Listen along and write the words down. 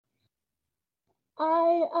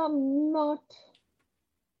I am not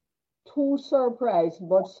too surprised,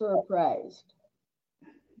 but surprised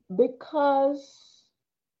because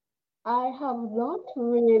I have not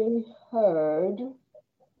really heard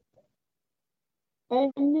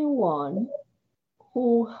anyone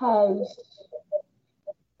who has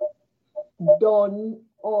done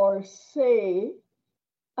or say,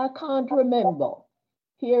 I can't remember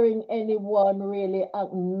hearing anyone really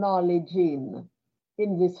acknowledging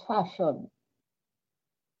in this fashion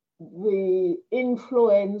the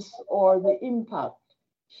influence or the impact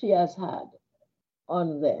she has had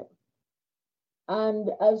on them. And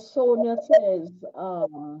as Sonia says,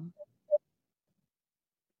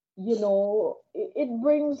 it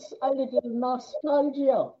brings a little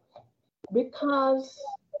nostalgia because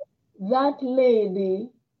that lady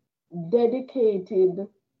dedicated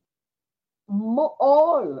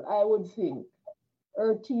all, I would think,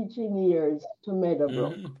 her teaching years to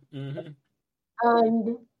Meadowbrook.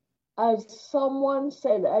 And as someone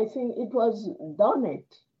said, I think it was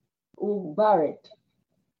Barrett,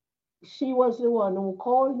 she was the one who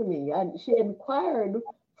called me and she inquired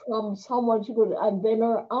from someone she could, and then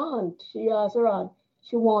her aunt, she asked her aunt,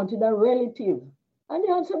 she wanted a relative. And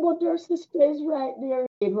the aunt said, but your sister is right there.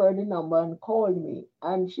 Gave her the number and called me.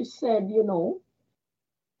 And she said,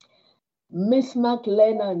 Miss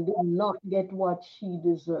McClennon did not get what she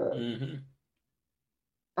deserved.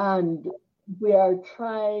 And we are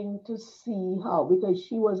trying to see how, because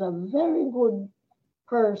she was a very good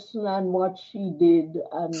person and what she did,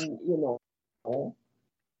 and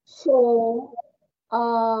so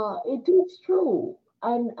it is true,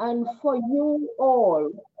 and for you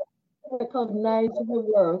all to recognize the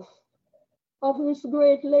worth of this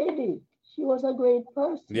great lady. She was a great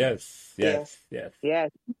person. Yes.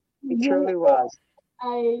 It truly was.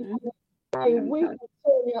 I wish,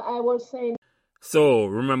 Sonia, I was saying. So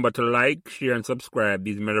remember to like, share, and subscribe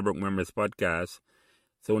these Meadowbrook Memories podcasts,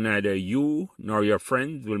 so neither you nor your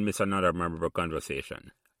friends will miss another Meadowbrook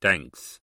conversation. Thanks.